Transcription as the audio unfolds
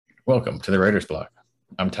Welcome to the Writer's Block.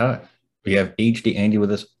 I'm Todd. We have HD Andy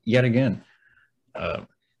with us yet again. Uh,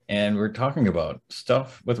 and we're talking about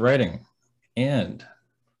stuff with writing. And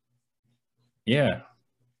yeah,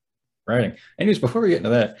 writing. Anyways, before we get into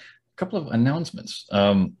that, a couple of announcements.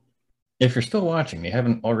 If you're still watching, you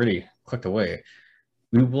haven't already clicked away,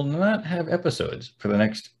 we will not have episodes for the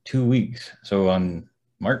next 2 weeks. So on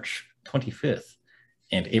March 25th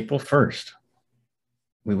and April 1st,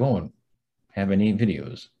 we won't have any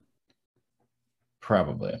videos.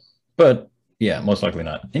 Probably. But yeah, most likely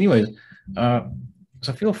not. Anyways, uh,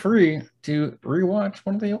 so feel free to rewatch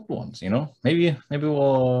one of the old ones, you know? Maybe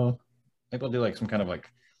we'll do like some kind of like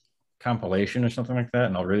compilation or something like that,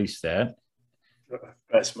 and I'll release that.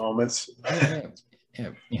 Best moments. Yeah, yeah,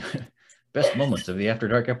 yeah. Best moments of the After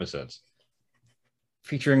Dark episodes,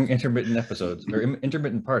 featuring intermittent episodes or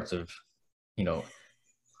intermittent parts of, you know,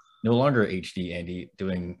 no longer HD Andy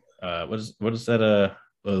doing what is that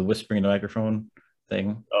whispering in the microphone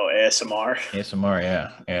thing? Oh, ASMR. ASMR,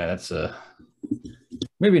 yeah, that's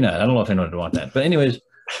maybe not. I don't know if anyone would want that, but anyways,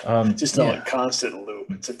 Just a yeah, constant loop.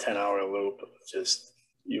 It's a 10-hour loop of just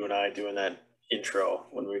you and I doing that intro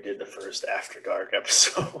when we did the first After Dark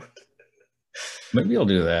episode. maybe I'll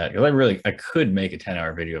do that because I could make a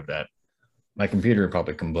 10-hour video of that. My computer would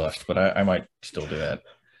probably combust, but I might still do that.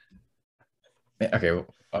 Okay,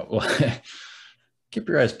 well, keep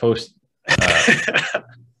your eyes posted,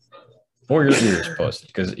 or your ears posted,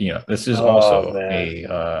 because this is Oh also man.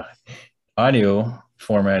 a audio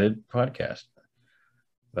formatted podcast.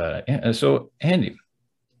 But yeah, so Andy,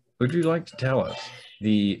 would you like to tell us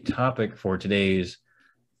the topic for today's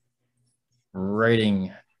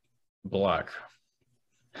writing block?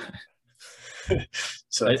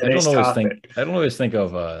 So I don't today's always think topic. I don't always think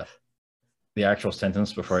of the actual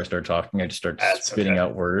sentence before I start talking. I just start That's spitting okay.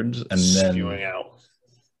 out words, and Spewing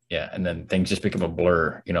then out. things just become a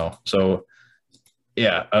blur. So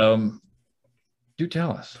yeah, do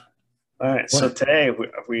tell us All right. So what. today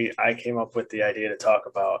I came up with the idea to talk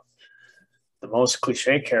about the most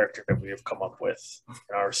cliche character that we have come up with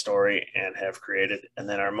in our story and have created, and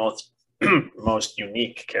then our most most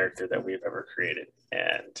unique character that we've ever created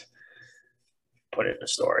and put it in a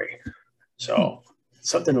story. Hmm. So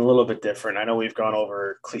something a little bit different. I know we've gone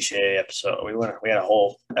over cliche episode. We had a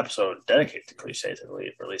whole episode dedicated to cliches, I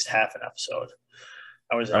believe, or at least half an episode.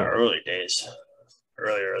 I was in our Probably. early days,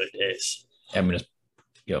 early days. I mean,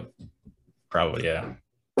 probably, yeah.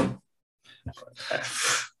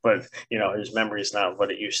 But his memory is not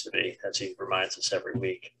what it used to be, as he reminds us every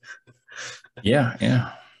week.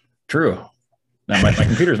 Yeah. True. Now my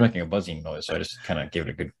computer is making a buzzing noise, so I just kind of gave it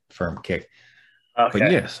a good firm kick. But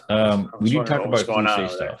Okay, yes, I we was do wondering talk what was about going on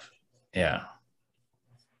cliche over there. stuff. Yeah.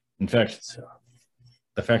 In fact, So,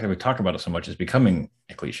 the fact that we talk about it so much is becoming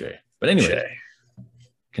a cliche. But anyways, cliche.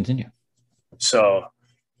 continue. So,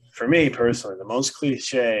 for me personally, the most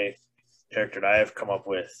cliche character that I have come up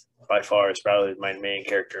with by far is probably my main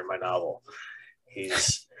character in my novel.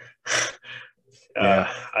 He's,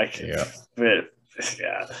 Yeah. I can, Yeah.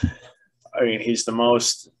 yeah. I mean, he's the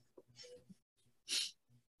most.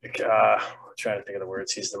 I'm trying to think of the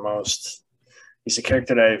words. He's the most. He's the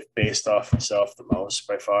character that I've based off myself the most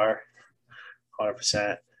by far.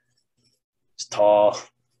 100%. He's tall,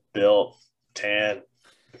 built, tan,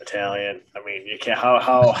 Italian. I mean, you can't.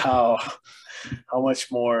 How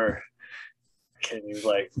much more can you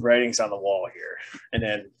like? Writing's on the wall here, and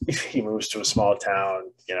then he moves to a small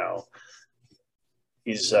town.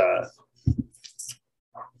 He's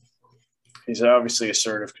he's obviously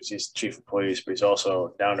assertive because he's chief of police, but he's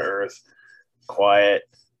also down to earth, quiet.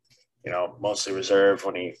 Mostly reserved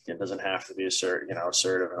when he doesn't have to be assertive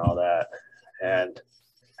and all that, and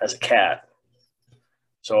has a cat.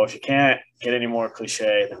 So if you can't get any more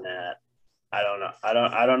cliche than that, I don't know.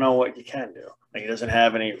 I don't know what you can do. Like he doesn't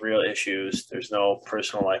have any real issues. There's no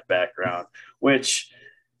personal life background, which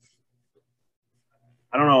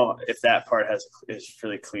I don't know if that part is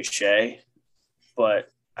really cliche, but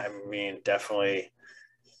I mean definitely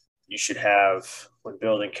you should have when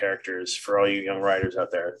building characters for all you young writers out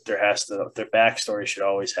there. Their backstory should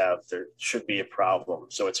always have there should be a problem,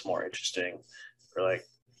 so it's more interesting for like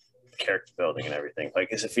character building and everything.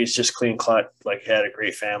 Like, as if he's just clean cut, like had a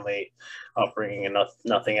great family upbringing and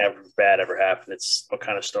nothing ever bad ever happened. It's what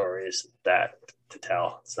kind of story is that to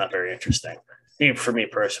tell? It's not very interesting. Even for me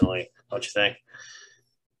personally, don't you think?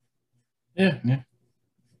 Yeah.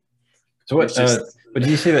 So It's what? just But did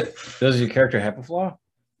you say that does your character have a flaw,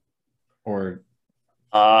 or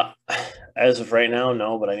uh as of right now,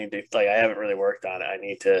 no, but I need to like I haven't really worked on it. I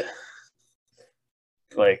need to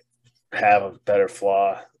like have a better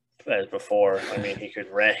flaw as before. I mean,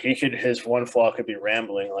 his one flaw could be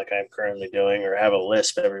rambling like I'm currently doing, or have a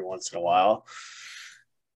lisp every once in a while.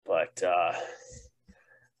 But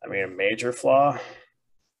I mean, a major flaw.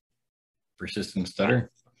 Persistent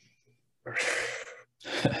stutter.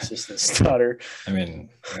 Persistent stutter. I mean,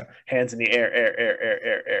 yeah. Hands in the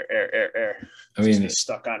air. I mean, just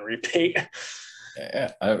stuck on repeat.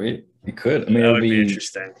 Yeah, it could. I mean, that would be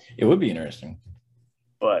interesting. It would be interesting.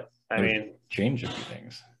 But I mean, change a few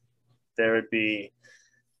things. There would be,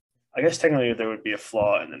 I guess, technically, there would be a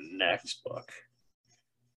flaw in the next book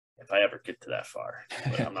if I ever get to that far.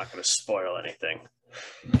 But I'm not going to spoil anything.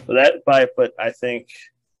 But I think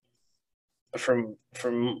from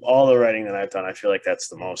all the writing that I've done, I feel like that's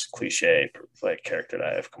the most cliche like character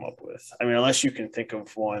that I've come up with. I mean, unless you can think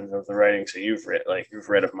of one of the writings that you've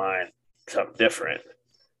read of mine, something different,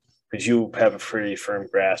 because you have a pretty firm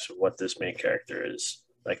grasp of what this main character is,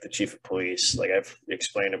 like the chief of police. Like I've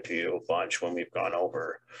explained it to you a bunch when we've gone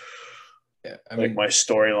over, I mean, my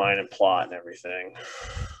storyline and plot and everything.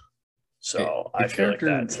 So I feel like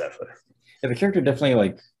that's definitely. Yeah, the character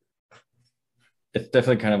definitely it's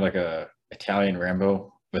definitely kind of like a Italian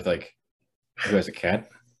Rambo with who has a cat.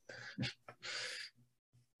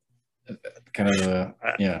 Kind of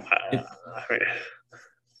yeah. I mean,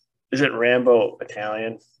 is it Rambo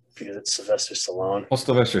Italian? Because it's Sylvester Stallone. Well,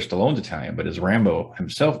 Sylvester Stallone's Italian, but is Rambo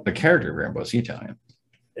himself, the character of Rambo, is he Italian?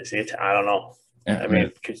 Is he? I don't know. Yeah, I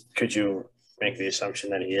mean, could you make the assumption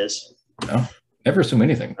that he is? No, never assume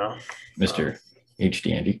anything. No, Mr.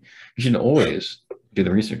 HD Andy. You should always do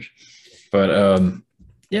the research. But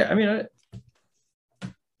yeah, I mean,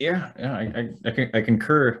 I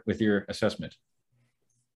concur with your assessment.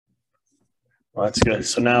 Well, that's good.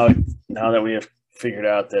 So now that we have figured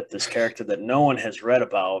out that this character that no one has read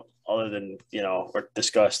about other than, or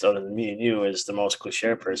discussed other than me and you is the most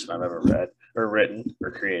cliche person I've ever read or written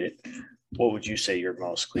or created, what would you say your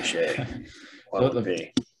most cliche would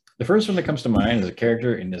be? The first one that comes to mind is a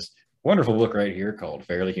character in this wonderful book right here called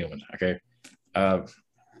Fairly Human. Okay. God,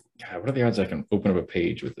 what are the odds I can open up a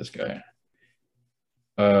page with this guy?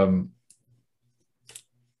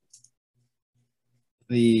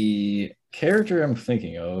 The character I'm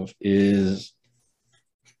thinking of is,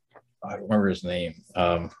 I don't remember his name.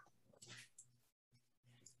 Okay.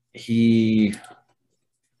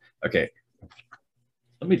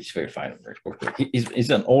 Let me just find him. He's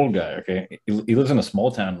an old guy, okay? He lives in a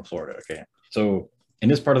small town in Florida, okay? So in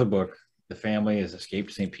this part of the book, the family has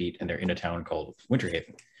escaped St. Pete and they're in a town called Winter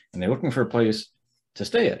Haven. And they're looking for a place to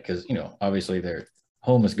stay at because, obviously their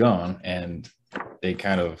home is gone and they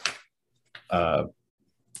kind of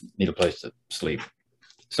need a place to sleep.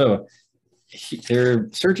 So they're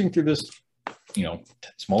searching through this,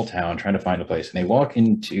 small town trying to find a place. And they walk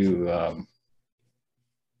into, a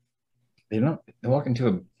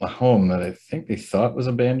home that I think they thought was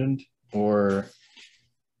abandoned or,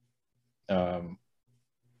 yeah,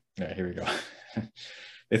 here we go.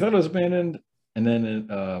 They thought it was abandoned. And then it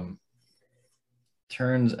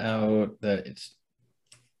turns out that it's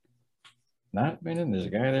not abandoned. There's a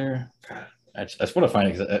guy there. God, I just want to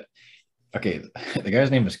find it. Okay, the guy's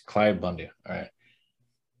name is Clyde Bundy. All right.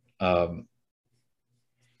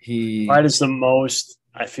 Clyde is the most.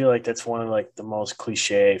 I feel like that's one of the most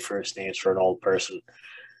cliche first names for an old person.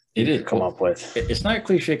 It is come up with. It's not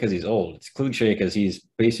cliche because he's old. It's cliche because he's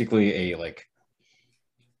basically a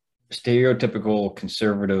stereotypical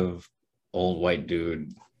conservative old white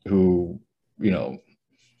dude who,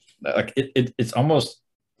 it's almost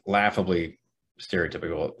laughably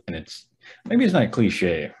stereotypical, and maybe it's not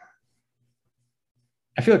cliche.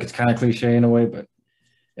 I feel like it's kind of cliche in a way, but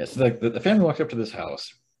it's the family walks up to this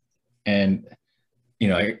house, and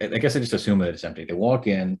I guess I just assume that it's empty. They walk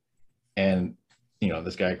in, and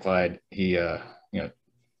this guy Clyde, he's like,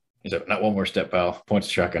 not one more step, pal. Points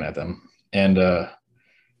the shotgun at them, and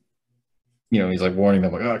he's warning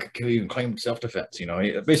them I could kill you and claim self-defense.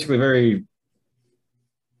 Basically very,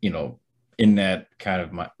 in that kind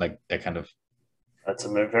of that kind of. That's a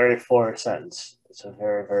very Florida sentence. It's a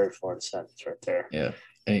very, very Florida sentence right there. Yeah.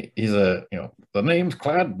 He's the name's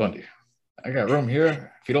Clyde Bundy. I got room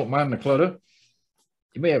here. If you don't mind the clutter,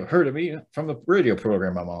 you may have heard of me from the radio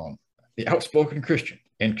program I'm on, the Outspoken Christian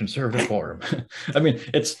and Conservative Forum. I mean,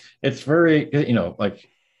 it's very,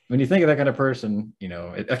 when you think of that kind of person,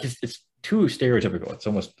 it's too stereotypical. It's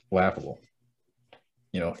almost laughable.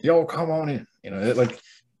 Yo, come on in.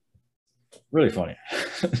 Really funny.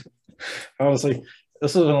 Honestly,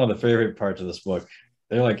 this is one of the favorite parts of this book.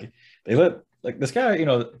 They let this guy,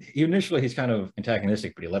 he's kind of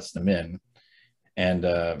antagonistic, but he lets them in. And,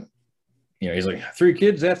 he's like, 3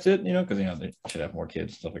 kids, that's it, because, they should have more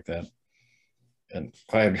kids, stuff like that. And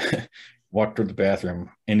Clyde walked toward the bathroom,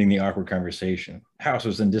 ending the awkward conversation. House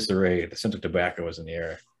was in disarray. The scent of tobacco was in the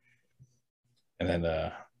air. And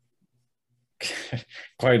then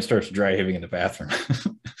Clyde starts dry heaving in the bathroom.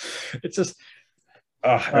 It's just,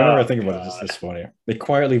 whenever I think about it, it's just this funny. They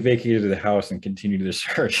quietly vacated the house and continued their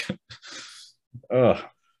search. Oh,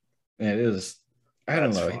 man, it is. I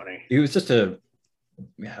don't know. Funny. He was just I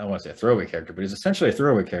don't want to say a throwaway character, but he's essentially a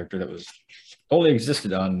throwaway character that was only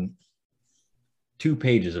existed on 2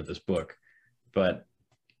 pages of this book. But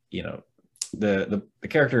you know, the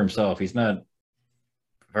character himself, he's not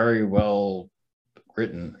very well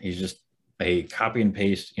written. He's just a copy and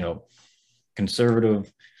paste,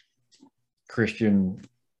 conservative Christian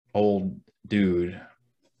old dude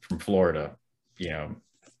from Florida.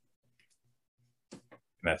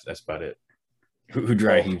 That's about it. Who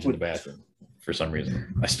dry heaves in the bathroom for some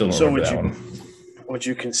reason. I still don't remember that one. Would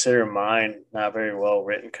you consider mine not very well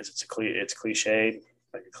written because it's cliched,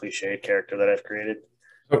 like a cliched character that I've created?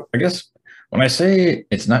 So I guess when I say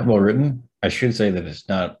it's not well written, I should say that it's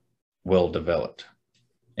not well developed.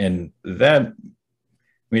 And that, I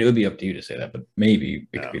mean, it would be up to you to say that, but maybe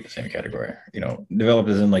it could be the same category. Developed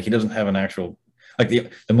as in like he doesn't have an actual, like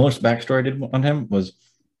the most backstory I did on him was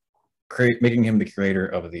making him the creator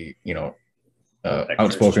of the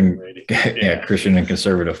outspoken Christian and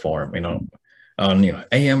conservative forum, on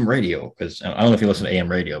AM radio, because I don't know if you listen to AM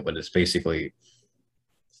radio, but it's basically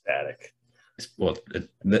static. That's a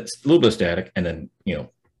little bit static, and then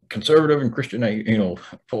conservative and Christian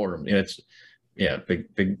forum. It's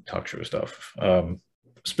big talk show stuff,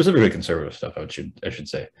 specifically conservative stuff. I should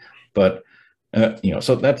say, but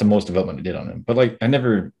so that's the most development I did on him. But like I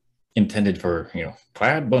never intended for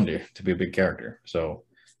Clyde Bundy to be a big character, so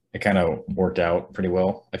it kind of worked out pretty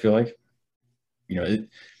well. I feel like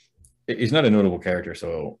he's not a notable character,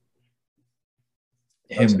 so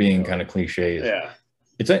him being kind of cliche.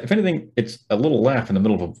 It's, if anything, it's a little laugh in the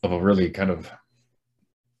middle of a really kind of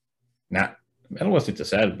not. I don't want to say it's a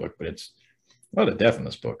sad book, but it's a lot of death in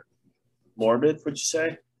this book. Morbid, would you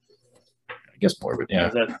say? I guess morbid.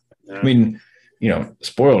 Yeah. I mean,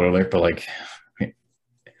 spoiler alert, but like a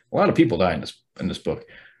lot of people die in this book.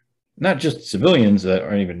 Not just civilians that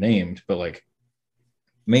aren't even named, but like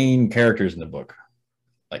main characters in the book.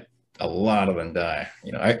 Like a lot of them die.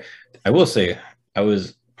 I will say I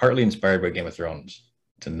was partly inspired by Game of Thrones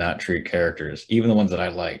to not treat characters, even the ones that I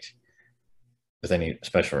liked, with any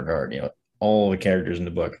special regard. All the characters in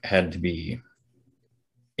the book had to be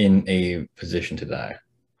in a position to die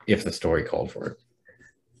if the story called for it.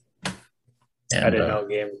 And, I didn't know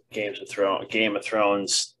Game of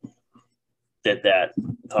Thrones did that,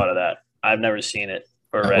 thought of that. I've never seen it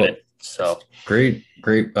or read it. So great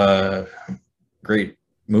movie, a great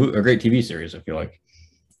TV series, I feel like.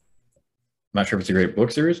 I'm not sure if it's a great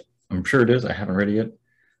book series. I'm sure it is. I haven't read it yet.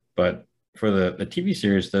 But for the TV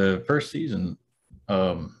series, the first season,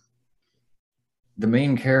 the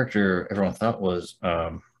main character everyone thought was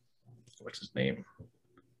what's his name?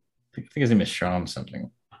 I think his name is Sean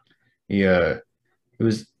something. He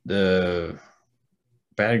was the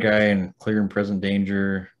bad guy in Clear and Present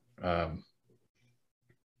Danger. What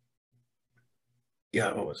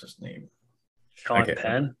was his name? Sean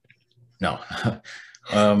Penn? No.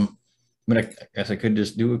 I guess I could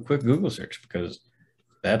just do a quick Google search because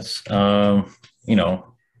that's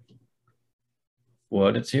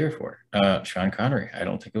what it's here for. Sean Connery. I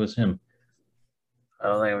don't think it was him. I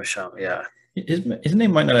don't think it was Sean. Yeah. His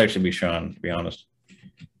name might not actually be Sean, to be honest.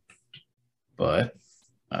 But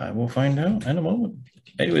I will find out in a moment.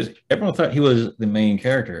 Anyways, everyone thought he was the main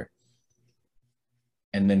character.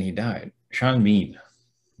 And then he died. Sean Bean.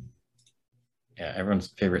 Yeah,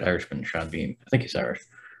 everyone's favorite Irishman, Sean Bean. I think he's Irish.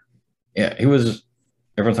 Yeah,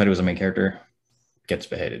 everyone thought he was the main character. Gets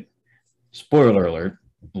beheaded. Spoiler alert.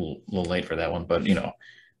 A little late for that one, but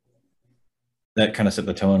that kind of set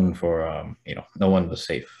the tone for no one was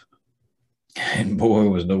safe. And boy,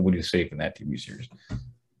 was nobody safe in that TV series.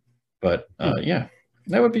 But that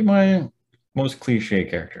would be my most cliche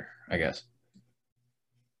character, I guess.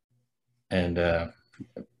 And because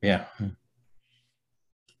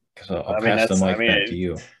I'll pass the mic back to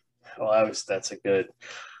you. Well, that's a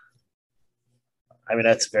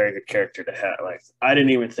very good character to have. Like, I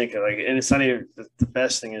didn't even think of and it's not even the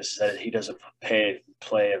best thing is that he doesn't play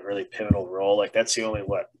a really pivotal role. Like, that's the only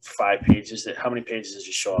 5 pages. How many pages does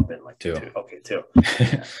he show up in? Like 2. Okay, 2.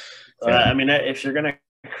 If you're gonna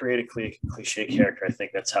create a cliche character, I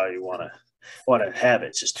think that's how you want to have it.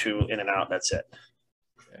 It's just 2 in and out. That's it.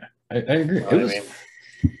 Yeah, I agree.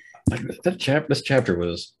 This chapter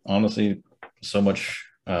was honestly so much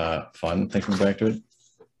fun thinking back to it.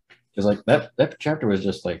 Because that chapter was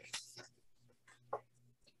just like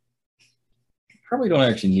probably don't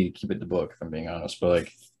actually need to keep it in the book, if I'm being honest. But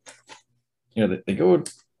like, they go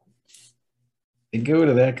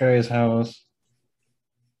to that guy's house.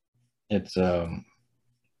 It's it's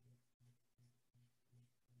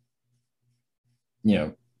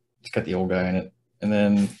got the old guy in it, and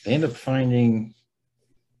then they end up finding.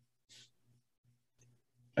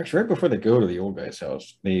 Actually, right before they go to the old guy's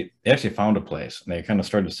house, they actually found a place and they kind of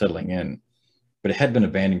started settling in, but it had been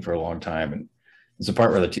abandoned for a long time. And it's a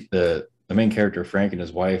part where the main character Frank and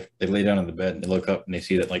his wife they lay down on the bed and they look up and they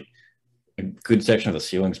see that like a good section of the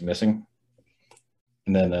ceiling's missing,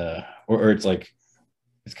 and then or it's like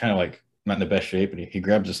it's kind of like not in the best shape, and he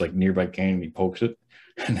grabs this like nearby cane and he pokes it,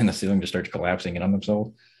 and then the ceiling just starts collapsing in on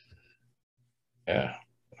themselves. Yeah,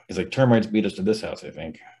 he's like termites beat us to this house, I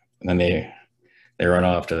think, and then they run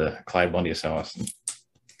off to Clyde Bundy's house. And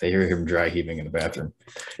they hear him dry heaving in the bathroom.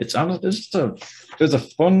 There's a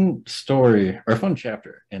fun story or a fun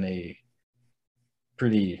chapter in a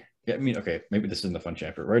pretty. Yeah, I mean, okay, maybe this isn't a fun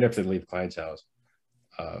chapter. Right after they leave Clyde's house,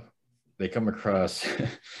 they come across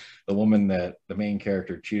the woman that the main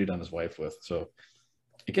character cheated on his wife with. So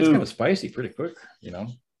it gets kind of spicy pretty quick, you know.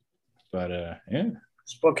 But yeah,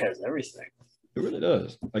 this book has everything. It really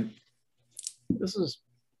does. Like this is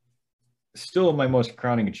still my most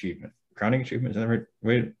crowning achievement. Crowning achievement, is that the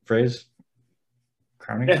right phrase?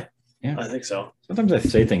 Crowning? Yeah, I think so. Sometimes I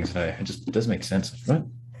say things and it just doesn't make sense. What?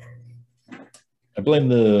 I blame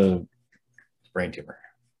the brain tumor.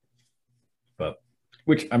 But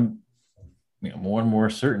which I'm more and more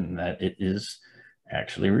certain that it is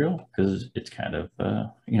actually real because it's kind of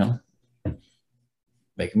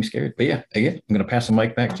making me scared. But yeah, again, I'm gonna pass the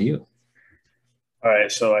mic back to you. All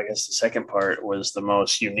right, so I guess the second part was the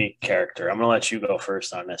most unique character. I'm going to let you go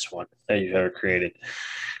first on this one that you've ever created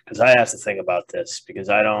because I have to think about this because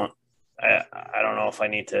I don't know if I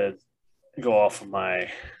need to go off of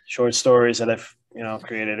my short stories that I've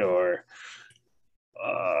created or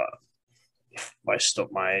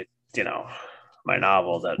my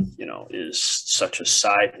novel that is such a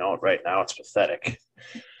side note right now. It's pathetic.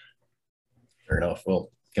 Fair enough.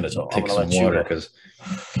 Well, gonna take some water because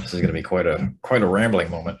this is gonna be quite a rambling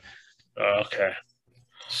moment. Okay.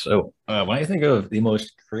 So when I think of the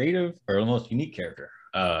most creative or the most unique character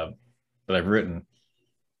that I've written,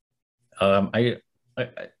 I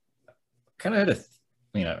kind of had to,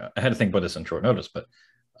 I had to think about this on short notice, but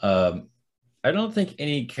I don't think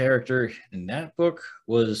any character in that book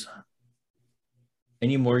was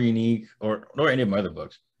any more unique, nor any of my other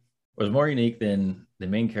books, was more unique than the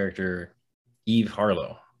main character Eve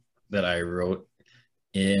Harlow that I wrote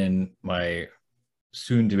in my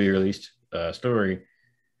soon-to-be released story,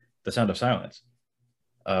 The Sound of Silence.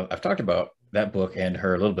 I've talked about that book and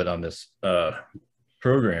her a little bit on this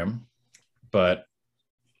program, but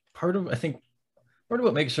part of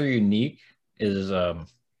what makes her unique is,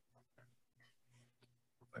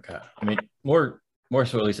 more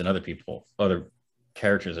so at least than other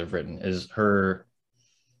characters I've written, is her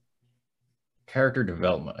character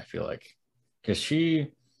development. I feel like because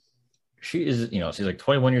she is, she's like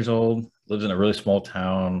 21 years old, lives in a really small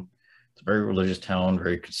town. It's a very religious town,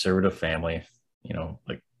 very conservative family,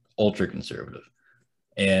 like ultra conservative.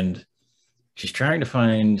 And she's trying to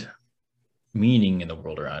find meaning in the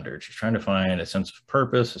world around her. She's trying to find a sense of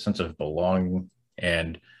purpose, a sense of belonging.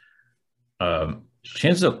 And she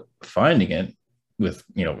ends up finding it with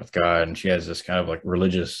God. And she has this kind of like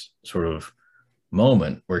religious sort of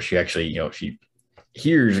moment where she actually, she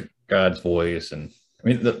hears God's voice. And I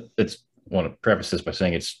mean, it's want to preface this by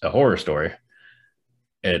saying it's a horror story.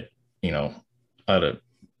 A lot of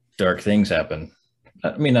dark things happen.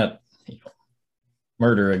 I mean, not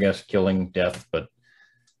murder, I guess, killing, death, but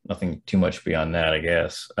nothing too much beyond that, I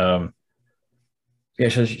guess. Yeah,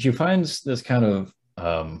 so she finds this kind of,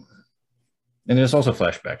 and there's also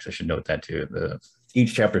flashbacks. I should note that too.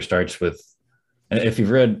 Each chapter starts with, and if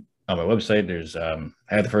you've read on my website, there's I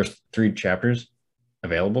had the first 3 chapters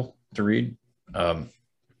available to read.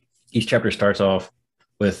 Each chapter starts off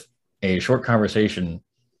with a short conversation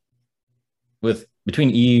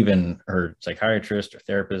between Eve and her psychiatrist or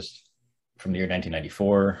therapist from the year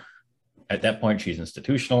 1994. At that point, she's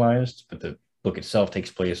institutionalized, but the book itself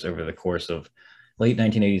takes place over the course of late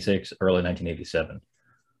 1986, early 1987.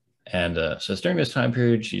 And so during this time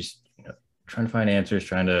period, she's trying to find answers,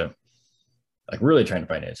 really trying to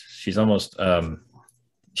find answers. She's almost,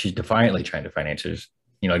 she's defiantly trying to find answers,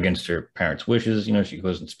 against her parents' wishes. She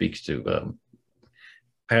goes and speaks to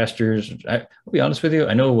pastors. I'll be honest with you,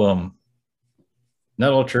 I know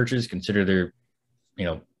not all churches consider their,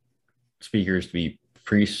 speakers to be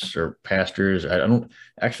priests or pastors. I don't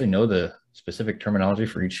actually know the specific terminology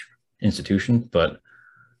for each institution, but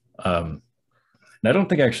And I don't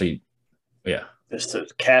think actually, yeah. This the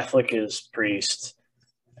Catholic is priest,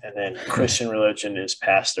 and then Christian religion is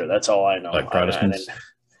pastor. That's all I know. Like And then Protestants.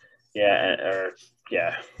 yeah, or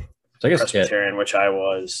yeah, So I guess, yeah, Presbyterian, which I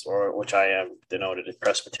was, or which I am denoted as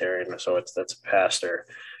Presbyterian. So that's a pastor.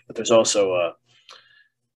 But there's also a.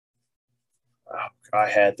 I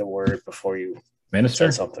had the word before you said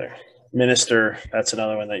minister. something. Minister. That's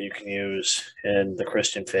another one that you can use in the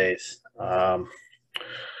Christian faith. And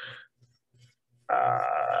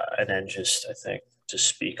then just I think just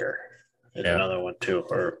speaker is Yeah. another one too,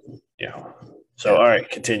 or you know. So Yeah. all right,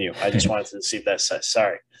 continue. I just wanted to see if that says.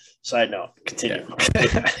 Sorry. Side note, continue.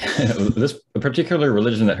 Yeah. This particular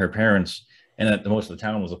religion that her parents and that most of the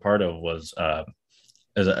town was a part of was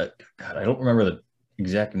as a God, I don't remember the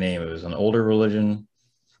exact name. It was an older religion.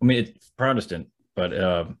 I mean, it's Protestant, but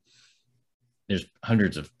there's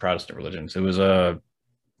hundreds of Protestant religions. It was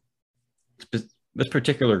this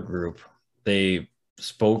particular group. They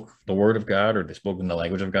spoke the word of God, or they spoke in the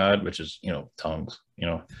language of God, which is tongues.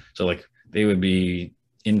 So like they would be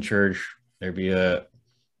in church. There'd be a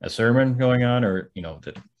sermon going on, or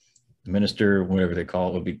the minister, whatever they call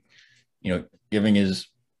it, would be giving his.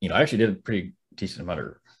 I actually did a pretty decent amount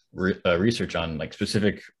of research on like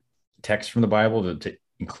specific texts from the Bible to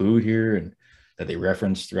include here and that they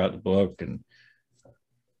reference throughout the book, and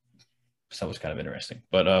so that was kind of interesting.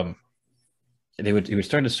 But he would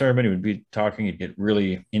start a sermon, he would be talking, he'd get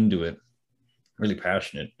really into it, really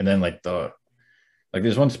passionate, and then like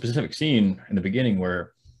there's one specific scene in the beginning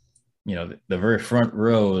where the very front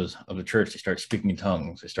rows of the church, they start speaking in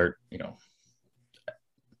tongues, they start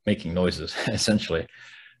making noises essentially,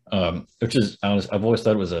 which is honest. I've always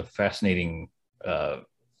thought it was a fascinating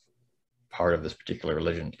part of this particular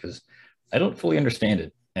religion because I don't fully understand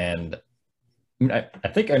it, and I mean I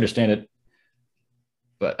think I understand it,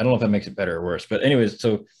 but I don't know if that makes it better or worse. But anyways,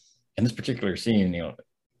 so in this particular scene,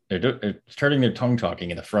 they're starting their tongue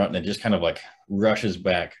talking in the front, and it just kind of like rushes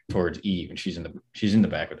back towards Eve, and she's in the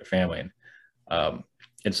back with her family, and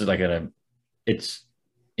it's like it's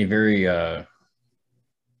a very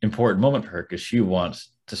important moment for her because she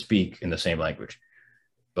wants to speak in the same language,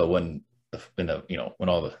 but when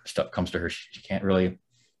all the stuff comes to her, she can't really.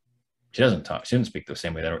 She doesn't talk. She doesn't speak the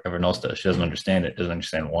same way that everyone else does. She doesn't understand it. Doesn't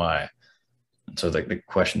understand why. And so the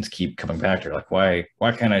questions keep coming back to her, like why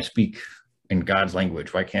can't I speak in God's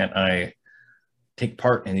language? Why can't I take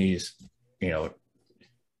part in these you know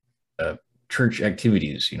church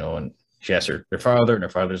activities? And she asks her father, and her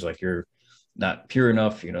father's like, you're not pure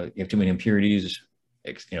enough. You have too many impurities.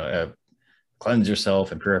 Cleanse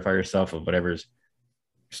yourself and purify yourself of whatever's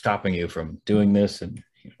stopping you from doing this. And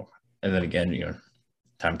then again,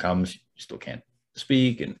 time comes, you still can't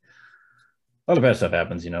speak, and a lot of bad stuff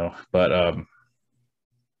happens. But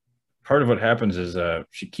part of what happens is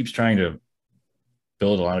she keeps trying to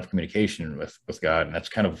build a lot of communication with God, and that's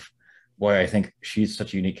kind of why I think she's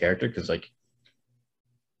such a unique character, because like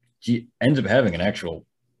she ends up having an actual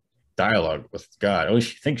dialogue with God. At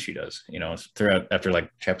least she thinks she does. Throughout after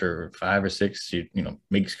like chapter 5 or 6, she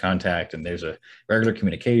makes contact, and there's a regular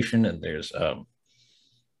communication, and there's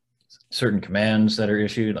certain commands that are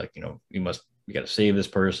issued, like you got to save this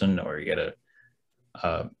person, or you got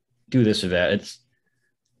to do this or that. It's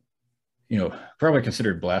probably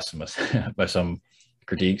considered blasphemous by some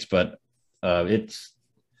critiques, but it's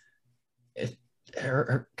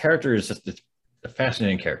her character is just it's a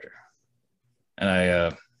fascinating character,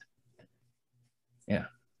 and yeah,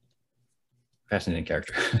 fascinating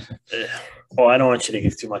character. Well, I don't want you to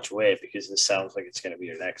give too much away because this sounds like it's going to be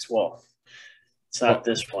your next. Well, it's not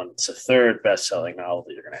this one. It's a third best-selling novel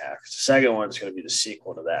that you're going to have. The second one is going to be the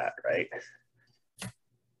sequel to that, right?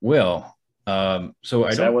 Well, so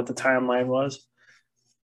is that what the timeline was?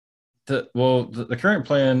 The current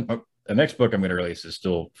plan, the next book I'm going to release is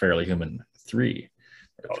still Fairly Human 3.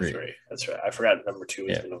 Three. That's right. I forgot number 2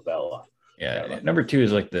 is the novella. Yeah, number 2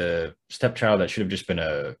 is like the stepchild that should have just been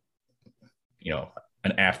an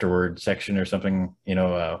afterward section or something.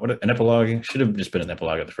 What an epilogue should have just been an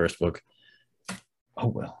epilogue of the first book. Oh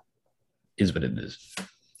well, is what it is.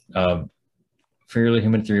 Fairly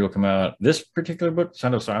Human 3 will come out. This particular book,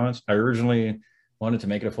 Sound of Silence, I originally wanted to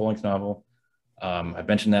make it a full-length novel. I've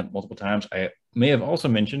mentioned that multiple times. I may have also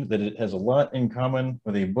mentioned that it has a lot in common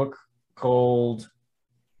with a book called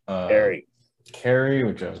Carrie,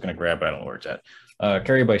 which I was going to grab, but I don't know where it's at.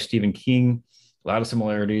 Carrie by Stephen King. A lot of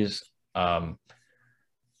similarities.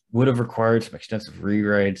 Would have required some extensive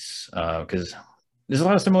rewrites because there's a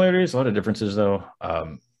lot of similarities, a lot of differences, though.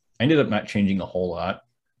 I ended up not changing a whole lot.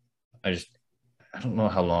 I don't know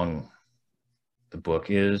how long the book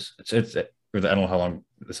is. I don't know how long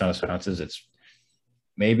The Sound of Silence is. It's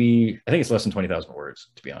maybe I think it's less than 20,000 words,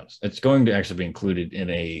 to be honest. It's going to actually be included in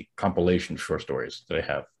a compilation of short stories that I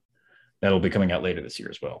have that'll be coming out later this year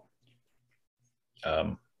as well,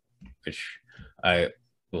 um, which I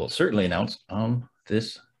will certainly announce on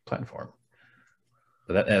this platform.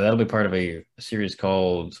 But that'll be part of a series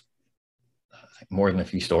called More Than a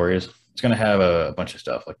Few Stories. It's going to have a bunch of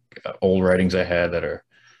stuff like old writings I had that are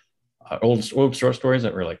old short stories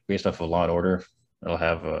that were like based off of Law and Order. It'll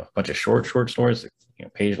have a bunch of short stories,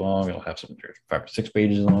 page long. It'll have some 5 or 6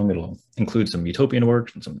 pages long. It'll include some utopian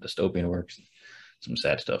works and some dystopian works, some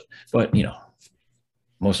sad stuff. But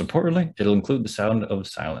most importantly, it'll include The Sound of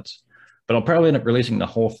Silence. But I'll probably end up releasing the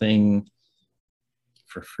whole thing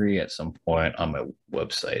for free at some point on my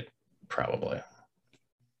website, probably.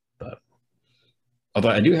 But although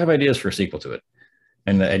I do have ideas for a sequel to it,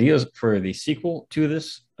 and the ideas for the sequel to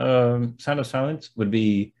this Sound of Silence would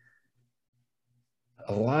be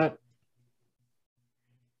a lot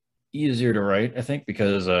easier to write, I think,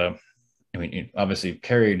 because obviously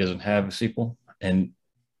Carrie doesn't have a sequel, and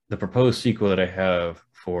the proposed sequel that I have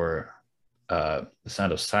for The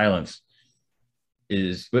Sound of Silence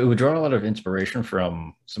it would draw a lot of inspiration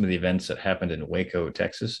from some of the events that happened in Waco,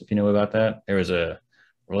 Texas. If you know about that, there was a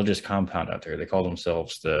religious compound out there. They called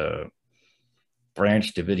themselves the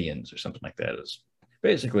Branch Davidians or something like that. It's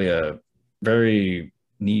basically a very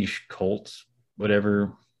niche cult,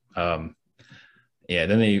 whatever. Yeah,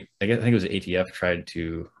 then I think it was the ATF tried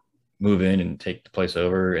to move in and take the place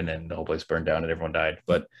over, and then the whole place burned down and everyone died.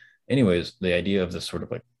 But anyways, the idea of this sort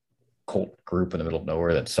of like cult group in the middle of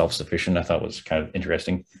nowhere that's self-sufficient, I thought was kind of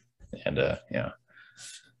interesting. And yeah,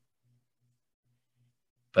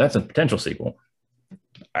 but that's a potential sequel.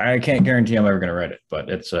 I can't guarantee I'm ever going to write it, but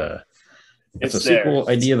it's a sequel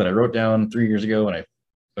idea that I wrote down 3 years ago when I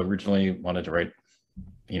originally wanted to write,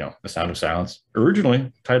 The Sound of Silence,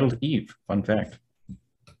 originally titled Eve. Fun fact,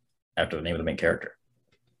 after the name of the main character,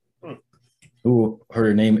 who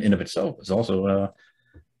her name in of itself is also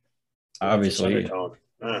obviously.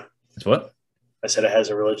 It's what? I said it has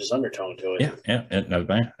a religious undertone to it. Yeah.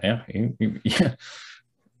 Yeah.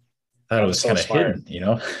 Thought it was so kind of hidden,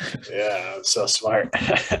 Yeah, I'm so smart.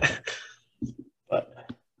 But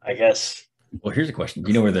I guess. Well, here's a question. Do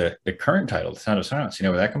you know where the current title, The Sound of Silence, you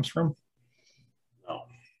know where that comes from? No.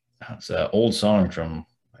 It's an old song from,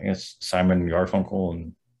 I guess, Simon Garfunkel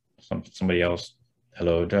and somebody else.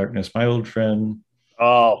 Hello, darkness, my old friend.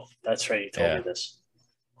 Oh, that's right. You told me this.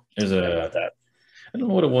 There's about that. I don't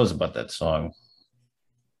know what it was about that song.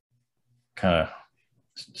 Kind of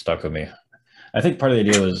stuck with me. I think part of the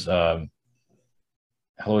idea was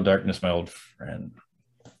Hello, darkness, my old friend.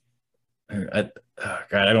 God,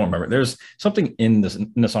 I don't remember. There's something in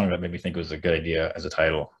the song that made me think it was a good idea as a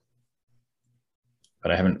title.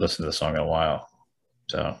 But I haven't listened to the song in a while.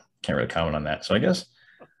 So can't really comment on that. So I guess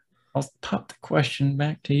I'll pop the question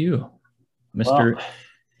back to you, Mr.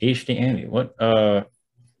 H.D. Andy. What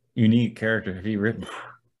unique character have you written?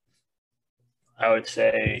 I would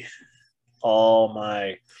say all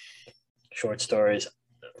my short stories,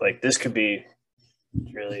 like this could be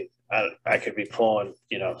really, I could be pulling,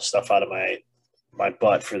 stuff out of my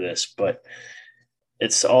butt for this, but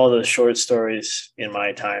it's all the short stories in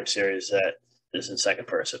my time series that is in second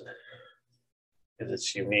person. Because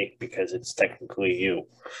it's unique because it's technically you.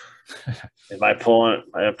 Am I pull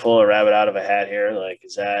a rabbit out of a hat here? Like,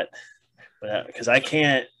 is that because I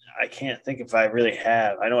can't think if I really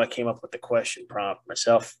have. I know I came up with the question prompt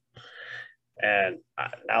myself, and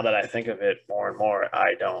now that I think of it more and more,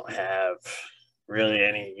 I don't have really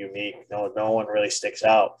any unique. No one really sticks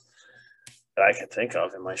out that I can think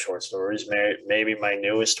of in my short stories. Maybe my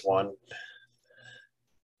newest one,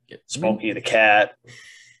 Smokey the Cat.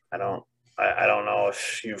 I don't know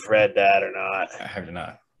if you've read that or not. I have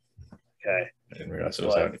not. Okay. I didn't realize it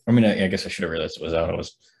was out. I mean, I guess I should have realized it was out. It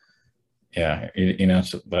was,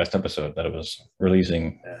 it's the last episode that it was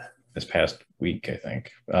releasing this past week, I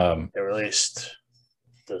think. It released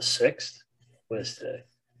the 6th? What is today?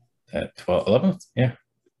 At 11th? Yeah.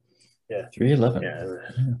 Yeah. 3/11.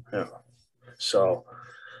 Yeah. So,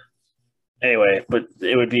 anyway, but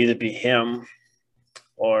it would either be him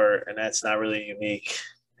and that's not really unique.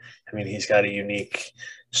 I mean, he's got a unique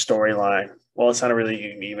storyline. Well, it's not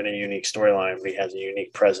really even a unique storyline, but he has a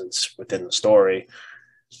unique presence within the story.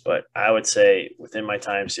 But I would say within my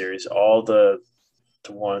time series, all the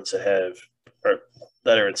ones that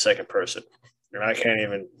are in second person, and I can't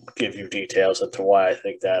even give you details as to why I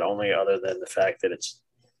think that, only other than the fact that it's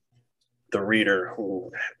the reader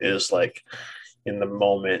who is like in the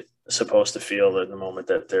moment supposed to feel in the moment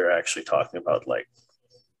that they're actually talking about like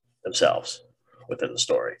themselves within the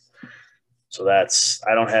story. So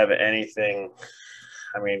I don't have anything.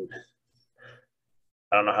 I mean,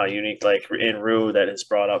 I don't know how unique, like in Rue, that is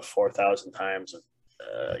brought up 4,000 times,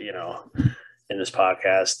 you know, in this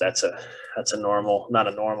podcast. That's a normal, not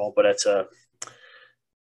a normal, but it's not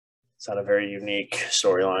a very unique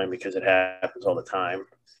storyline because it happens all the time.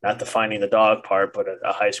 Not the finding the dog part, but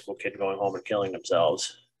a high school kid going home and killing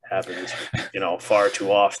themselves happens, far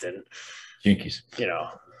too often. Jinkies.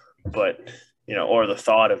 But or the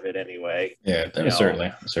thought of it anyway. Yeah,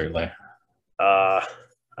 certainly. I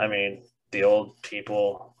mean, the old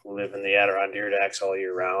people who live in the Adirondacks all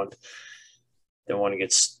year round, they want to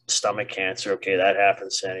get stomach cancer. Okay, that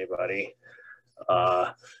happens to anybody.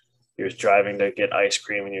 You're driving to get ice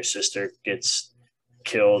cream and your sister gets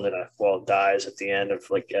killed dies at the end of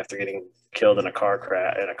after getting killed in a car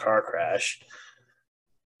crash.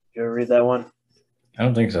 You ever read that one? I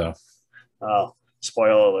don't think so. Oh,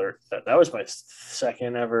 spoiler alert. That was my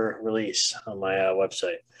second ever release on my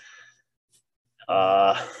website.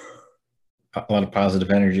 A lot of positive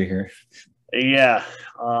energy here. Yeah.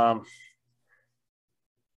 But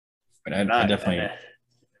I definitely.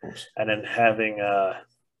 And then having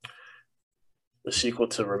the sequel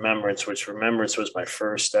to Remembrance, which Remembrance was my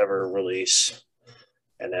first ever release.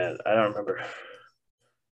 And then I don't remember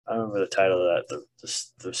the title of that,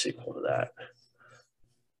 the sequel to that.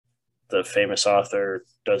 The famous author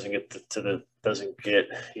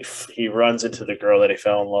he runs into the girl that he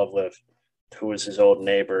fell in love with, who was his old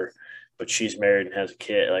neighbor, but she's married and has a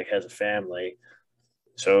kid, has a family.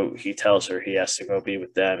 So he tells her he has to go be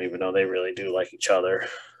with them, even though they really do like each other.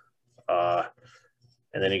 And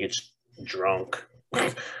then he gets drunk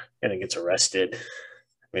and he gets arrested. I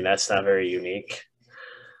mean, that's not very unique.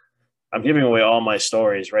 I'm giving away all my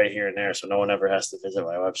stories right here and there, so no one ever has to visit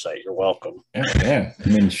my website. You're welcome. Yeah. I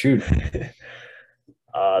mean, shoot.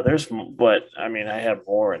 But I mean, I have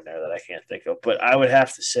more in there that I can't think of. But I would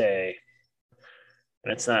have to say,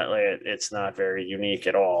 and it's not very unique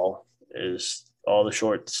at all, is all the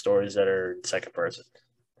short stories that are in second person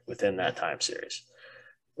within that time series.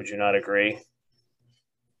 Would you not agree? I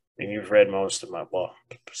mean, you've read some of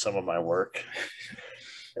my work.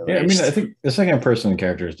 Yeah, I mean, I think the second person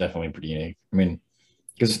character is definitely pretty unique. I mean,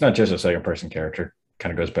 because it's not just a second person character, it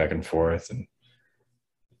kind of goes back and forth, and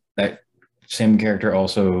that same character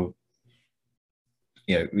also,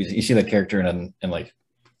 you see that character in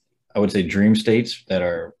I would say dream states that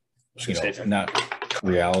are not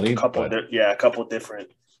reality. A couple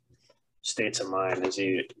different states of mind as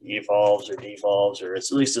he evolves or devolves, or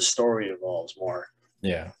it's at least the story evolves more.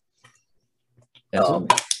 Yeah. So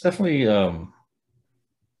definitely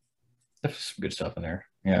there's some good stuff in there.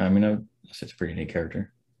 Yeah, I mean, it's a pretty neat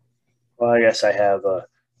character. Well, I guess I have a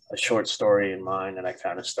short story in mind that I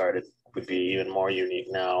kind of started would be even more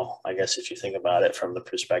unique now, I guess, if you think about it from the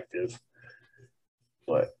perspective.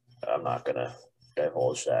 But I'm not going to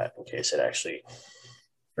divulge that in case it actually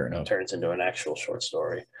turns into an actual short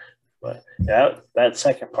story. But that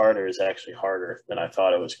second parter is actually harder than I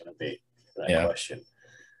thought it was going to be for that question.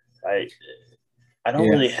 I don't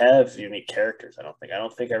really have unique characters, I don't think. I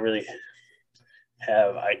don't think I really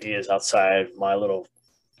have ideas outside my little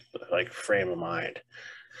frame of mind.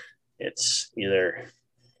 It's either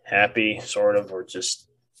happy, sort of, or just,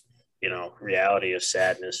 reality of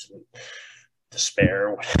sadness and despair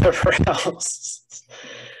or whatever else.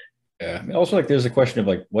 Yeah. Also, there's a question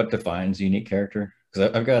of what defines a unique character.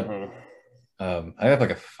 Because I've got, I have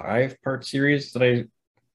a 5-part series that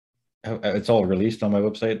it's all released on my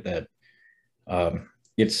website that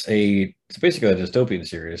it's basically a dystopian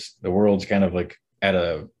series. The world's kind of at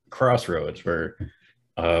a crossroads where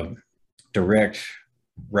direct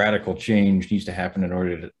radical change needs to happen in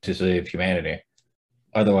order to save humanity.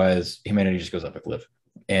 Otherwise, humanity just goes up a cliff.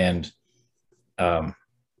 And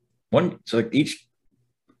each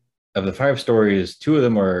of the 5 stories, 2 of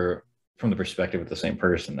them are from the perspective of the same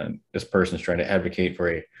person, and this person is trying to advocate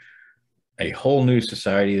for a whole new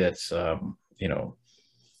society that's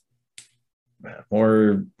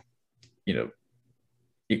more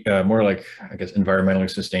more I guess environmentally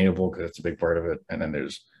sustainable, because that's a big part of it. And then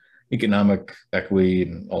there's economic equity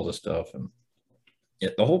and all this stuff. And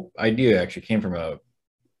the whole idea actually came from a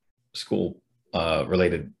school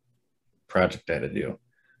related project I had to do.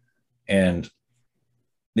 And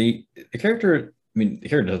the character, the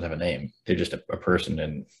character doesn't have a name. They're just a person,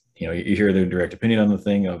 and you hear their direct opinion on the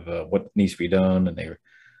thing of what needs to be done, and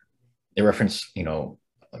they reference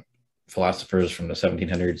philosophers from the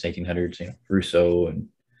 1700s, 1800s, Rousseau and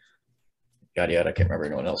yada yada. I can't remember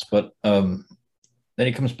anyone else, but then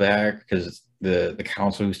he comes back because the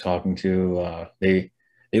council who's talking to they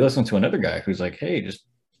listen to another guy who's like, hey, just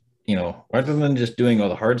rather than just doing all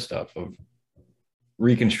the hard stuff of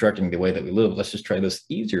reconstructing the way that we live. Let's just try this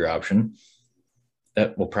easier option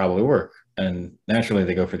that will probably work. And naturally,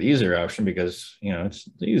 they go for the easier option because it's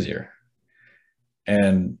easier.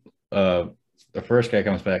 And the first guy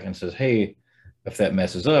comes back and says, "Hey, if that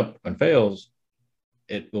messes up and fails,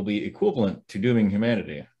 it will be equivalent to dooming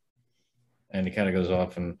humanity." And he kind of goes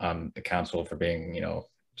off on the council for being,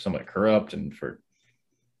 somewhat corrupt and for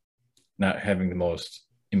not having the most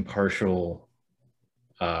impartial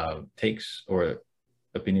takes or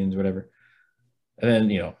opinions, whatever. And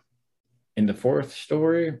then, in the fourth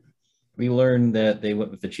story, we learned that they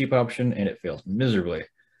went with the cheap option and it failed miserably.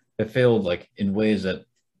 It failed like in ways that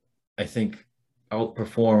I think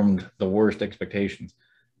outperformed the worst expectations.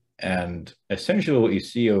 And essentially, what you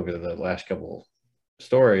see over the last couple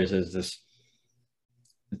stories is this.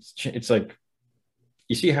 It's like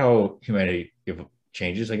you see how humanity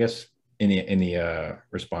changes, I guess, in the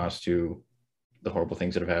response to the horrible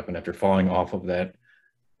things that have happened after falling off of that,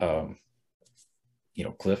 um,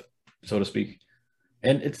 cliff, so to speak.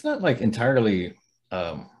 And it's not like entirely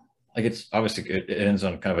like it's obviously it ends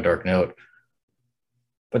on kind of a dark note,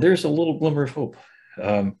 but there's a little glimmer of hope.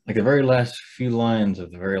 Like the very last few lines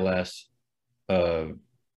of the very last uh,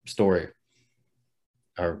 story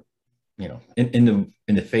are, in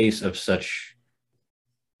the face of such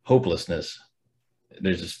hopelessness,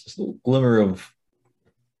 there's this little glimmer of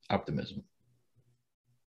optimism,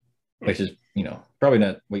 which is, probably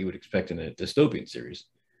not what you would expect in a dystopian series.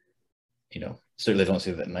 Certainly don't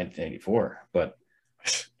see that in 1984, but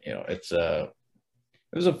it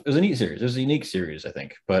was a neat series. It was a unique series, I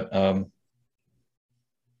think. But I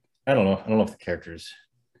don't know. I don't know if the character's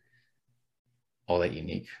all that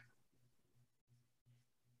unique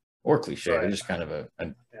or cliche. Right. They're just kind of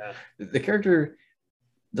Yeah. the character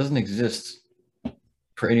doesn't exist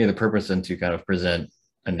for any other purpose than to kind of present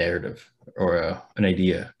a narrative or an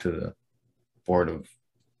idea to the board of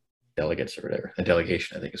delegates or whatever. A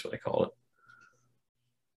delegation, I think, is what I call it.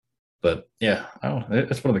 But yeah, I don't know.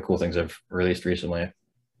 It's one of the cool things I've released recently.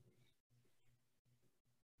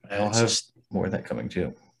 I'll It's have just, more of that coming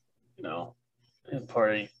too. and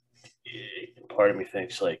part of me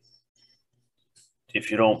thinks like if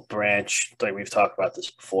you don't branch, like we've talked about this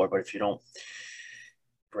before, but if you don't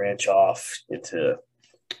branch off into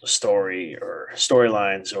a story or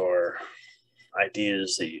storylines or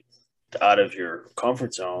ideas that you, out of your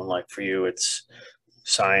comfort zone, like for you, it's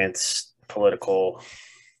science, political,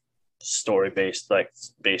 story based, like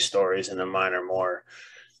based stories, and then mine are more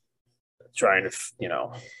trying to,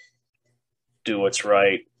 do what's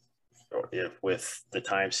right or with the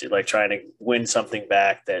time, like trying to win something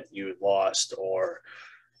back that you had lost, or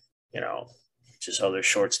you know, just other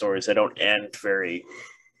short stories that don't end very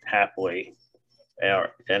happily. And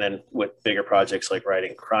then with bigger projects like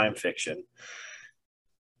writing crime fiction,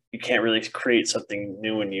 you can't really create something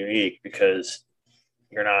new and unique because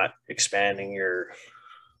you're not expanding your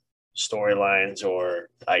storylines or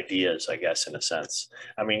ideas, I guess, in a sense.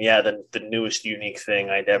 I mean, yeah, the newest unique thing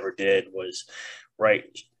I ever did was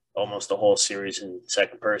write almost the whole series in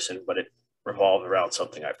second person, but it revolved around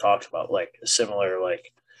something I've talked about, like a similar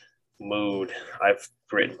like mood I've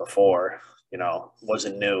written before.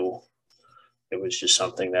 Wasn't new. It was just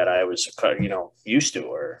something that I was, used to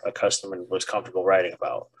or accustomed and was comfortable writing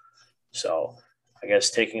about. So I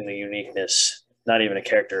guess taking the uniqueness, not even a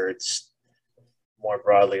character, it's more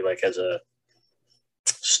broadly like as a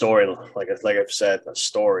story, like I've said, a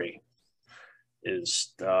story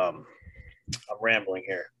is. I'm rambling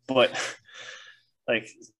here, but like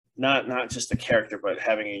not just a character, but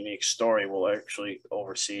having a unique story will actually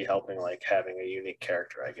oversee helping like having a unique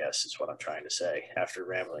character. I guess is what I'm trying to say after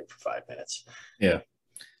rambling for 5 minutes. Yeah.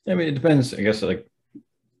 I mean, it depends. I guess like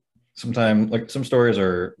sometimes like some stories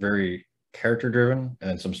are very character driven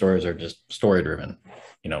and some stories are just story driven,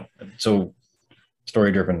 So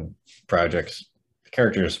story driven projects, the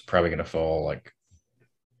character is probably going to fall like,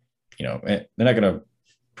 they're not going to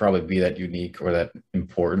probably be that unique or that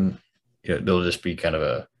important. They'll just be kind of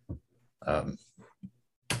a, I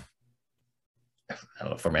don't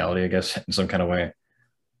know, formality, I guess, in some kind of way.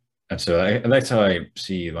 And so and that's how I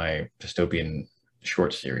see my dystopian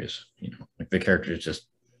short series. Like the characters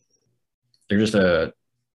they're just a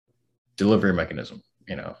delivery mechanism,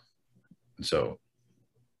 And so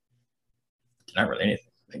it's not really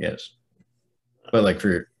anything, I guess. But like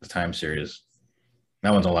for the time series,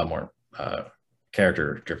 that one's a lot more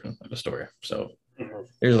character driven of a story. So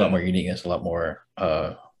there's a lot more uniqueness, a lot more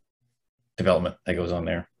development that goes on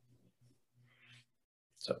there.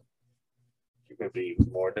 So It could be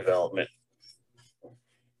more development.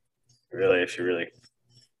 Really, if you really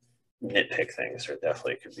nitpick things, there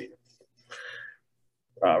definitely could be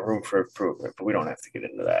room for improvement, but we don't have to get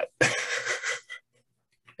into that.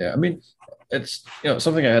 Yeah, I mean, it's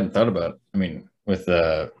something I hadn't thought about. I mean, with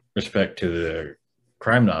respect to the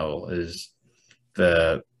crime novel, is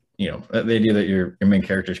the the idea that your main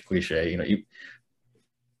character is cliche.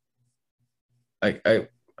 I I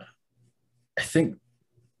think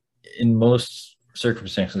in most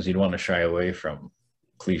circumstances you'd want to shy away from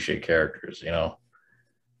cliche characters.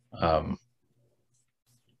 Um,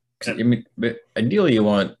 'Cause, I mean, but ideally you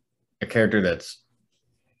want a character that's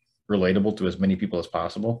relatable to as many people as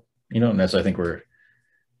possible. And that's I think where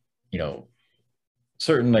you know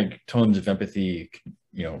certain like tones of empathy,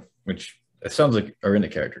 which it sounds like are in the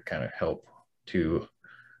character, kind of help to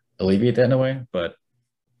alleviate that in a way. But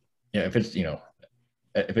yeah, if it's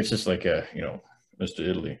just like Mr.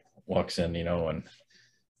 Italy walks in, and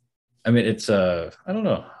I mean it's I don't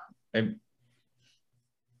know. I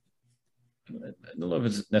don't know if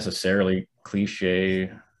it's necessarily cliche. I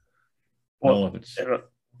don't know Well, if it's I don't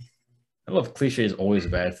know if cliche is always a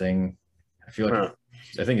bad thing. I feel like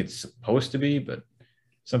I think it's supposed to be, but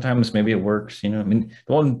sometimes maybe it works. I mean,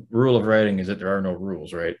 the one rule of writing is that there are no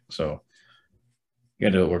rules, right? So you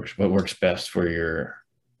got to do what works best for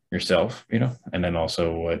yourself, and then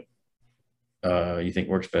also what you think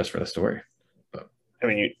works best for the story. But I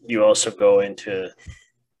mean, you also go into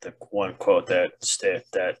the one quote that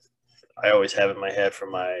I always have in my head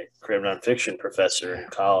from my creative nonfiction professor in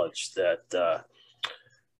college that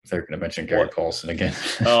they're going to mention Gary what Paulson again.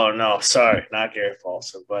 oh no, sorry, not Gary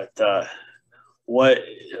Paulson, but what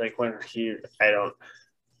like when he I don't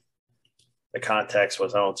the context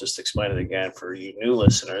was I won't just explain it again for you new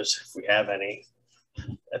listeners if we have any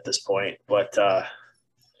at this point, but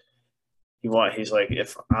he's like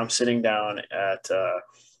if I'm sitting down at a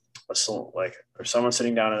salon, like or someone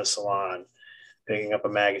sitting down in a salon picking up a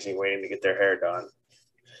magazine waiting to get their hair done,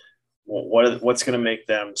 what's going to make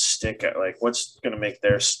them stick out, like what's going to make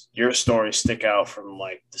your story stick out from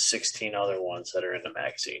like the 16 other ones that are in the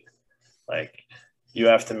magazine. Like you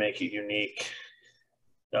have to make it unique.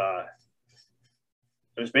 It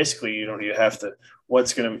was basically you have to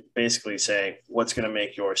what's going to basically say what's going to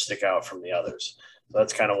make yours stick out from the others. So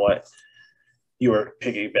that's kind of what you were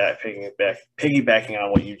piggybacking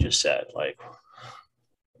on what you just said, like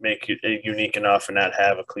make it unique enough and not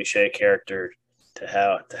have a cliche character to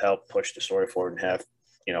help push the story forward and have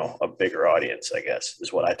a bigger audience, I guess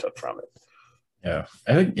is what I took from it. Yeah,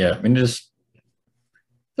 I think I mean just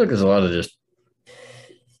look, there's a lot of just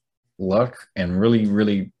luck and really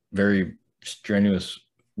really very strenuous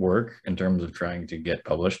work in terms of trying to get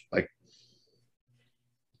published. Like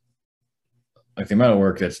the amount of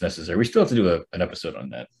work that's necessary. We still have to do an episode on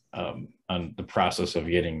that, on the process of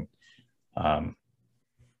getting um,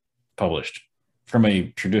 published from a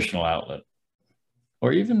traditional outlet,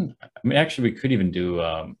 or even, I mean, actually, we could even do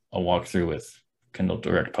a walkthrough with Kindle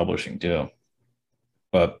Direct Publishing too.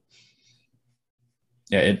 But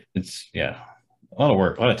yeah, it's a lot of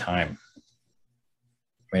work, a lot of time.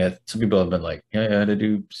 I mean, some people have been like, yeah, I had to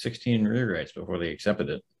do 16 rewrites before they accepted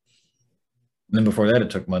it. And then before that, it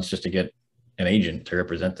took months just to get an agent to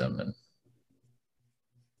represent them. And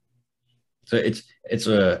so it's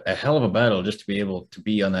a hell of a battle just to be able to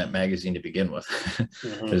be on that magazine to begin with.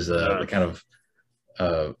 Is the kind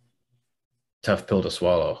of tough pill to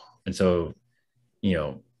swallow. And so,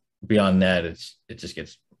 beyond that, it just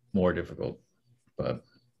gets more difficult. But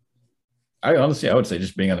I would say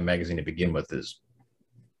just being on the magazine to begin with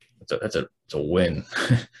it's a win.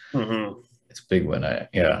 Mm-hmm. It's a big win. I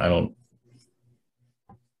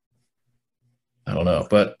don't know,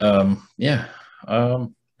 but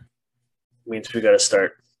Means we got to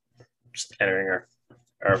start entering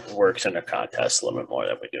our works in a contest a little bit more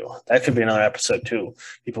than we do. That could be another episode too.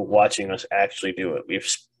 People watching us actually do it. We've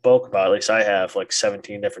spoke about, at least I have, like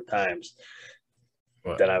 17 different times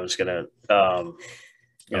that I was gonna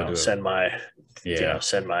send my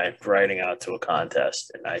send my writing out to a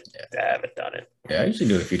contest, and I haven't done it. Yeah, I usually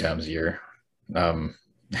do it a few times a year. I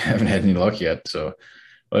haven't had any luck yet, so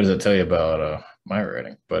what does it tell you about my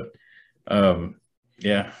writing? But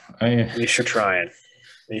yeah, at least you're trying.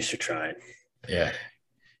 Yeah,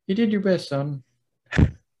 you did your best, son,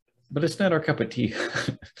 but it's not our cup of tea.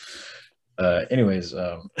 Anyways,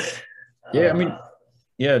 yeah, I mean,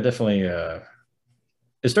 yeah, definitely.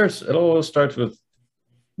 It all starts with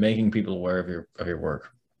making people aware of your work.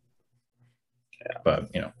 Yeah.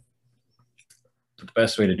 But the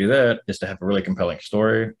best way to do that is to have a really compelling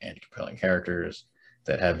story and compelling characters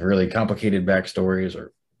that have really complicated backstories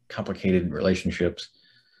or complicated relationships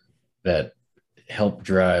that help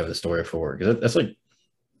drive the story forward. Because that's like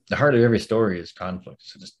the heart of every story is conflict.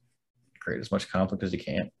 So just create as much conflict as you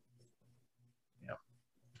can.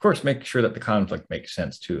 course, make sure that the conflict makes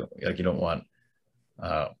sense too. Like you don't want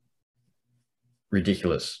uh,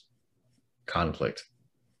 ridiculous conflict.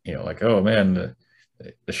 You know, like, oh man,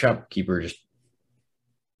 the shopkeeper just,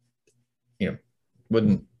 you know,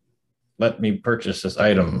 wouldn't let me purchase this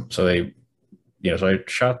item, so they, you know, so I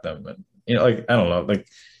shot them. And you know, like I don't know, like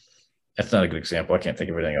that's not a good example. I can't think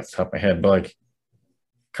of anything off the top of my head, but like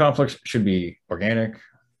conflicts should be organic.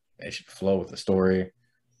 They should flow with the story.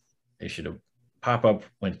 They should pop up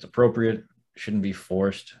when it's appropriate. Shouldn't be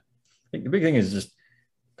forced. I think the big thing is just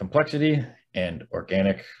complexity and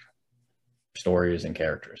organic stories and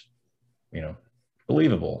characters. You know,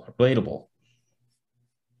 believable, relatable.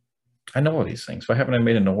 I know all these things. Why haven't I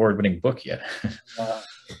made an award-winning book yet? Uh,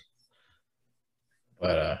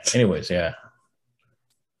 But anyways, yeah.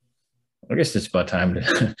 I guess it's about time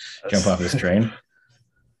to jump off this train.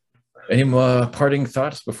 Any parting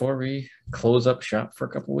thoughts before we close up shop for a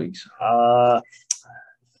couple weeks?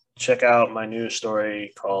 Check out my new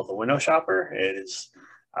story called The Window Shopper. It is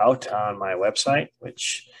out on my website,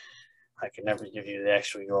 which I can never give you the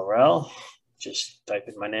actual URL. Just type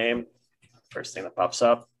in my name, first thing that pops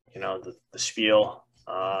up, you know, the spiel.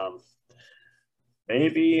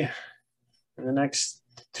 Maybe in the next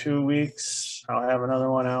 2 weeks, I'll have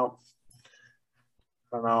another one out.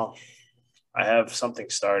 I don't know. I have something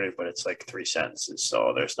started, but it's like 3 sentences,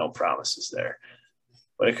 so there's no promises there.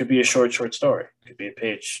 But it could be a short story. It could be a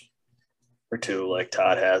page or two, like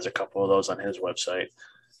Todd has a couple of those on his website.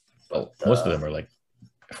 Well, most of them are like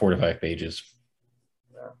 4 to 5 pages.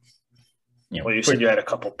 Yeah. You know, Well, you said you had a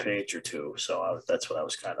couple page or two, so that's what I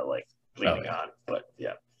was kind of like leaning yeah. on. But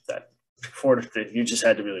yeah, that 4 to you just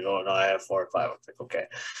had to be like, oh no, I have 4 or 5. I was like, okay.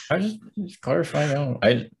 I was just clarifying out.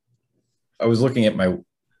 I was looking at my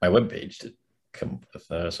webpage to come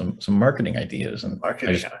with some marketing ideas, and Marketing.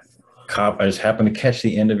 I just happened to catch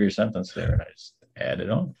the end of your sentence there, and I just added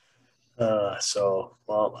on. So,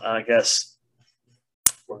 well, I guess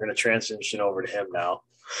we're going to transition over to him now.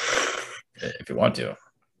 If you want to.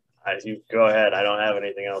 You go ahead. I don't have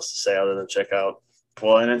anything else to say other than check out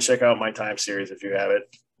my time series if you have it.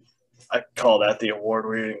 I call that the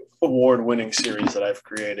award-winning series that I've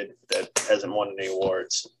created that hasn't won any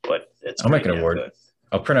awards, but I'll make an award. Good.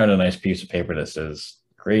 I'll print out a nice piece of paper that says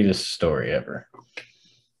 "Greatest Story Ever"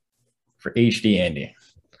 for HD Andy.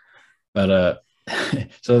 But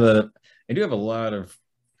so I do have a lot of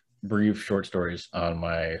brief short stories on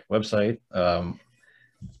my website. I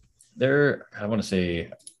want to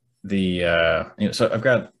say so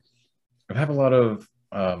I have a lot of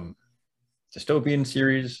dystopian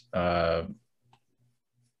series. I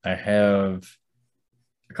have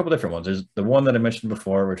a couple different ones. There's the one that I mentioned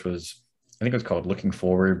before, which was, I think it was called Looking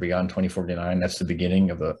Forward Beyond 2049. That's the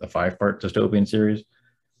beginning of the 5-part dystopian series.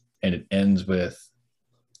 And it ends with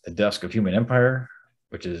The Dusk of Human Empire,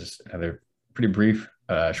 which is another pretty brief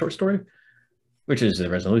short story, which is the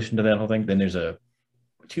resolution to that whole thing. Then there's a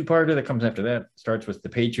 2-parter that comes after that. Starts with The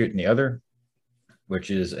Patriot and the Other, which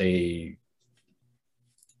is it's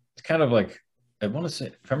kind of like, I want to say,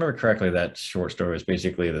 if I remember correctly, that short story is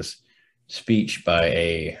basically this speech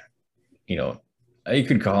by you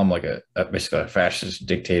could call him like basically a fascist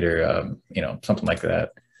dictator, something like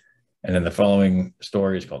that. And then the following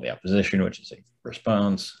story is called The Opposition, which is a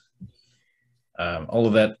response. All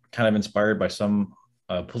of that kind of inspired by some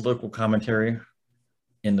political commentary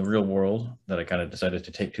in the real world that I kind of decided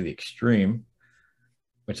to take to the extreme,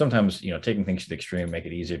 which sometimes, taking things to the extreme make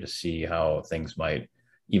it easier to see how things might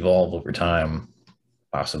evolve over time,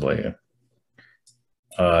 possibly.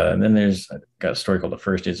 And then I've got a story called The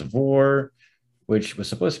First Days of War, which was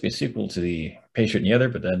supposed to be a sequel to The Patriot and the Other,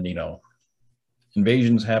 but then,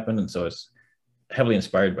 invasions happened, and so it's heavily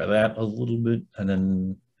inspired by that a little bit. And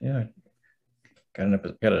then,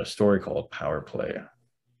 got a story called Power Play.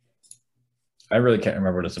 I really can't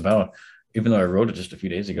remember what it's about, even though I wrote it just a few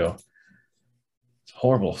days ago. It's a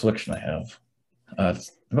horrible affliction I have.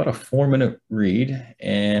 It's about a 4-minute read,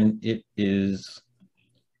 and it's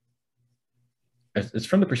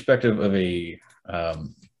from the perspective of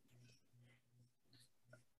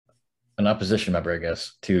an opposition member, I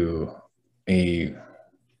guess, to the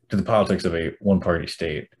politics of a one-party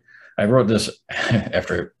state. I wrote this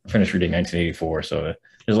after I finished reading 1984, so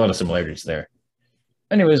there's a lot of similarities there.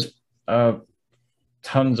 Anyways,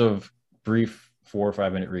 tons of brief 4 or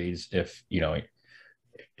 5 minute reads if you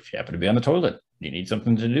happen to be on the toilet, you need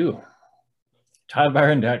something to do.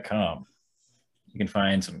 toddbyron.com. You can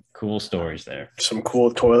find some cool stories there. Some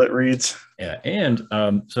cool toilet reads. Yeah. And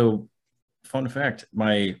so fun fact,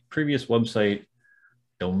 my previous website,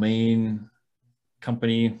 domain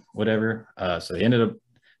company, whatever, so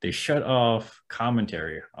they shut off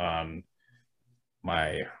commentary on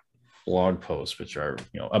my blog posts, which are,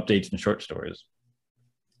 updates and short stories.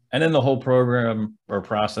 And then the whole program or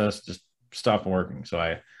process just stopped working. So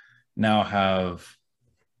I now have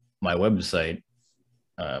my website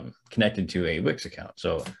connected to a Wix account.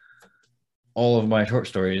 So all of my short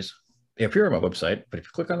stories, they appear on my website, but if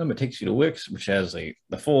you click on them, it takes you to Wix, which has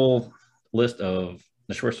the full list of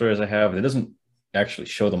the short stories I have. It doesn't actually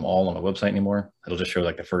show them all on my website anymore. It'll just show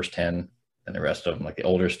like the first 10 and the rest of them, like the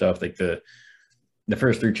older stuff, like the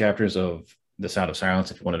first 3 chapters of The Sound of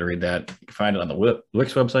Silence. If you wanted to read that, you can find it on the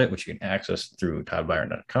Wix website, which you can access through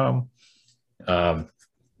toddbyron.com.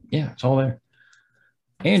 Yeah, it's all there.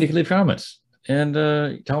 And you can leave comments and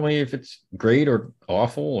tell me if it's great or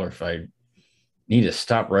awful, or if I need to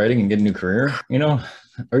stop writing and get a new career,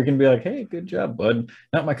 or you can be like, hey, good job, bud.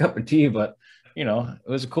 Not my cup of tea, but, it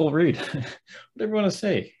was a cool read. Whatever you want to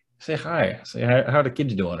say. Say hi. Say how the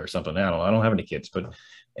kids doing or something. I don't have any kids, but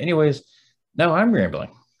anyways, now I'm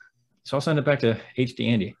rambling. So I'll send it back to HD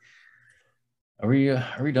Andy. Are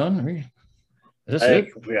we done? Is this it?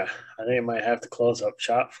 Yeah, I think I might have to close up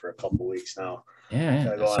shop for a couple weeks now.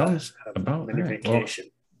 Yeah, that sounds about mini right. vacation.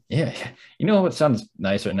 Well, yeah, you know what sounds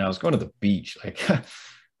nice right now is going to the beach. Like,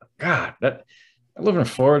 God, I live in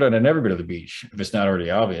Florida and I never go to the beach if it's not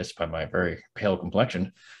already obvious by my very pale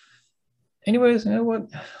complexion. Anyways, you know what?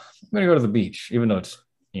 I'm gonna go to the beach, even though it's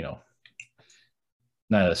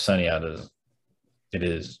not as sunny out as it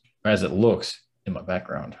is, as it looks in my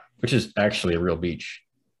background, which is actually a real beach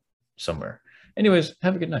somewhere. Anyways,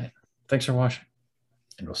 have a good night. Thanks for watching,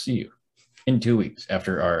 and we'll see you in 2 weeks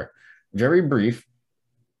after our very brief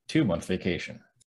 2-month vacation.